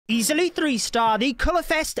Easily 3-star the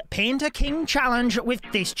Colorfest Painter King Challenge with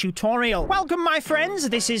this tutorial. Welcome my friends,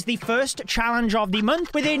 this is the first challenge of the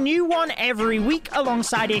month with a new one every week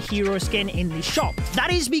alongside a hero skin in the shop.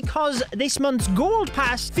 That is because this month's Gold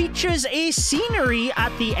Pass features a scenery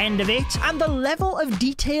at the end of it, and the level of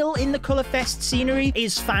detail in the Colorfest scenery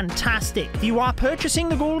is fantastic. If you are purchasing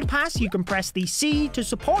the Gold Pass, you can press the C to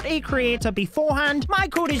support a creator beforehand. My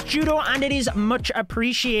code is Judo and it is much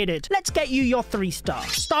appreciated. Let's get you your 3-star.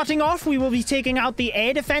 Starting off, we will be taking out the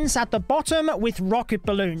air defense at the bottom with rocket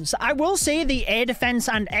balloons. I will say the air defense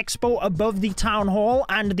and expo above the town hall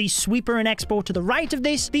and the sweeper and expo to the right of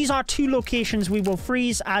this, these are two locations we will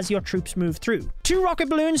freeze as your troops move through. 2 rocket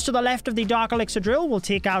balloons to the left of the dark elixir drill will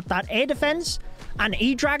take out that air defense, an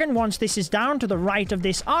E-dragon once this is down to the right of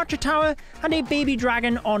this archer tower, and a baby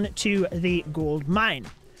dragon onto the gold mine.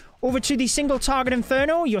 Over to the single target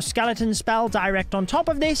inferno, your skeleton spell direct on top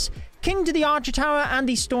of this, king to the archer tower and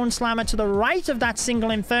the stone slammer to the right of that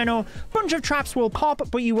single inferno. Bunch of traps will pop,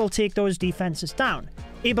 but you will take those defenses down.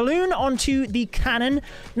 A balloon onto the cannon.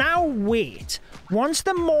 Now wait, once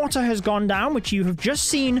the mortar has gone down, which you have just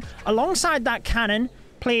seen, alongside that cannon,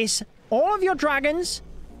 place all of your dragons,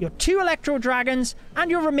 your 2 electro dragons,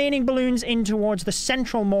 and your remaining balloons in towards the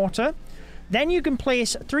central mortar. Then you can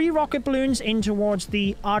place 3 rocket balloons in towards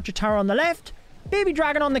the archer tower on the left, baby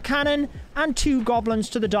dragon on the cannon, and 2 goblins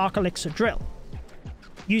to the dark elixir drill.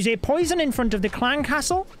 Use a poison in front of the clan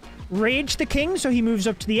castle, rage the king so he moves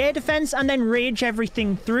up to the air defense, and then rage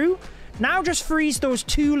everything through. Now just freeze those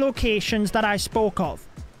 2 locations that I spoke of.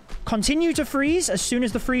 Continue to freeze. As soon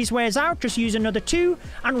as the freeze wears out, just use another 2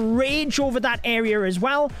 and rage over that area as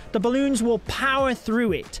well. The balloons will power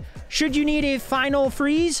through it. Should you need a final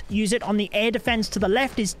freeze, use it on the air defense to the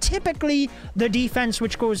left, is typically the defense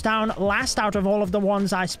which goes down last out of all of the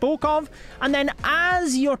ones I spoke of. And then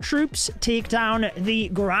as your troops take down the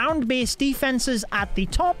ground-based defenses at the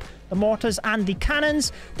top, the mortars and the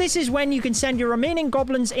cannons, this is when you can send your remaining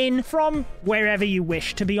goblins in from wherever you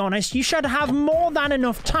wish. To be honest, you should have more than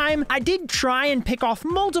enough time. I did try and pick off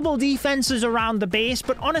multiple defenses around the base,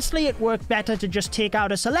 but honestly it worked better to just take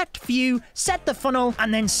out a select few, set the funnel,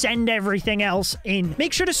 and then send everything else in.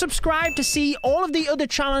 Make sure to subscribe to see all of the other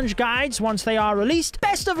challenge guides once they are released.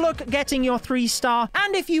 Best of luck getting your 3-star,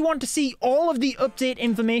 and if you want to see all of the update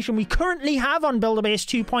information we currently have on Builder Base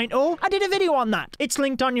 2.0, I did a video on that. It's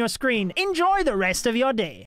linked on your screen. Enjoy the rest of your day.